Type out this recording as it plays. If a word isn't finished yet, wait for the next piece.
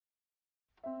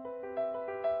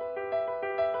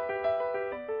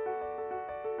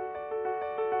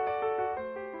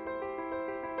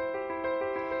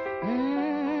Some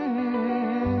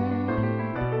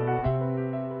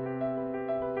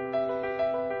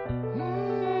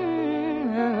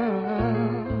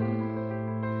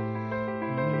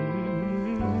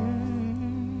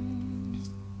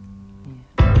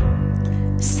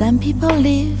people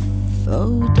live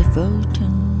for the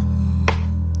fortune.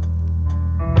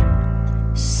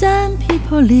 Some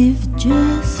people live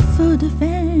just for the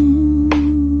fame.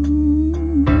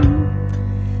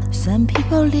 Some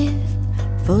people live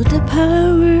for the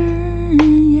power,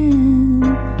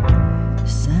 yeah.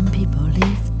 Some people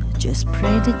live just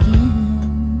play the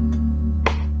game.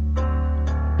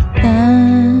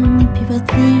 Some people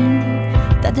think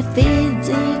that the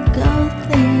physical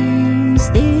things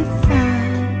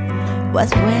define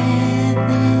what's within.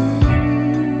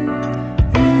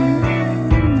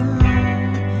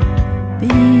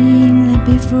 Being like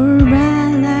before, I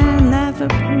love a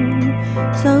pool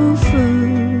so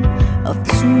full of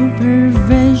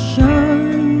supervision.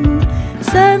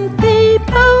 Some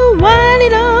people want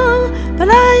it all, but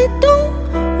I don't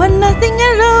want nothing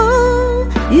at all.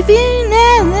 If you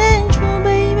ain't true,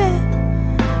 baby,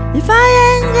 if I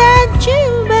ain't got you,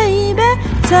 baby.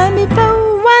 Some people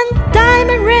want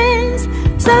diamond rings,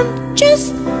 some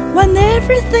just want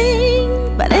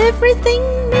everything, but everything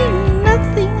means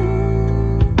nothing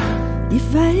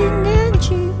if I ain't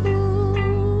got you.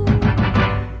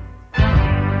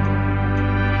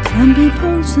 Some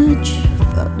people search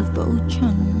for the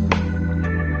fortune,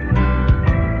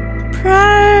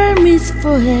 promise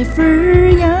forever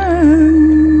young.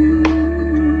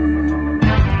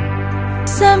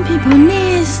 Some people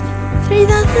need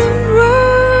 3,000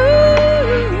 roses,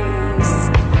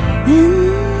 and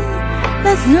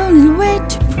that's the only way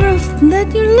to prove that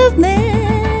you love me.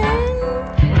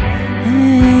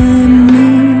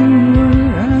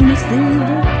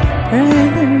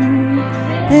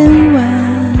 And what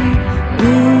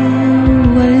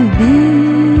will it be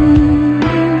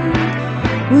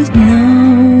with no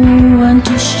one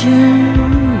to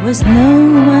share, with no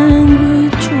one who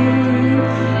truly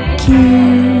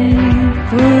care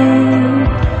for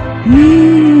me?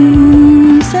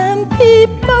 Some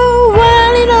people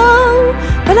want it all,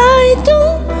 but I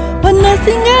don't want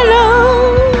nothing at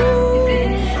all.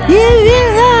 If you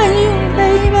got you,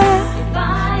 baby,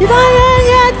 if I ain't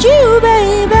got you,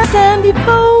 baby. Some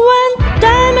people want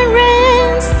diamond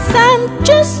rings, some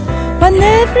just want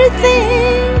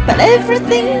everything, but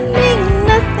everything means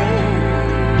nothing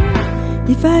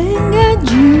if I ain't got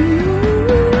you.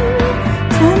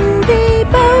 Some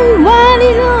people want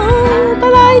it all,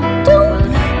 but I don't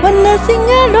want nothing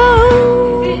at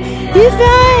all if I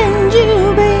ain't you,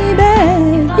 baby,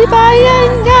 if I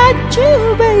ain't got you,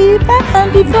 baby. Some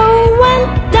people want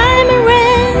diamond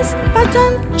rings, but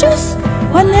I'm just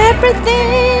want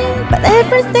everything, but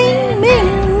everything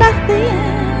means nothing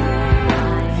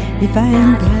if I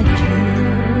ain't got you.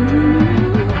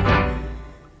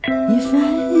 If I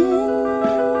ain't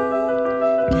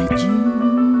got you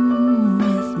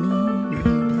with me,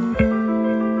 baby.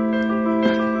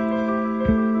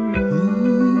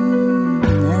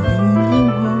 Nothing in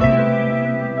the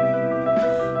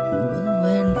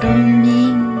world don't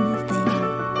mean nothing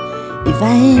if I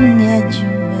ain't got you.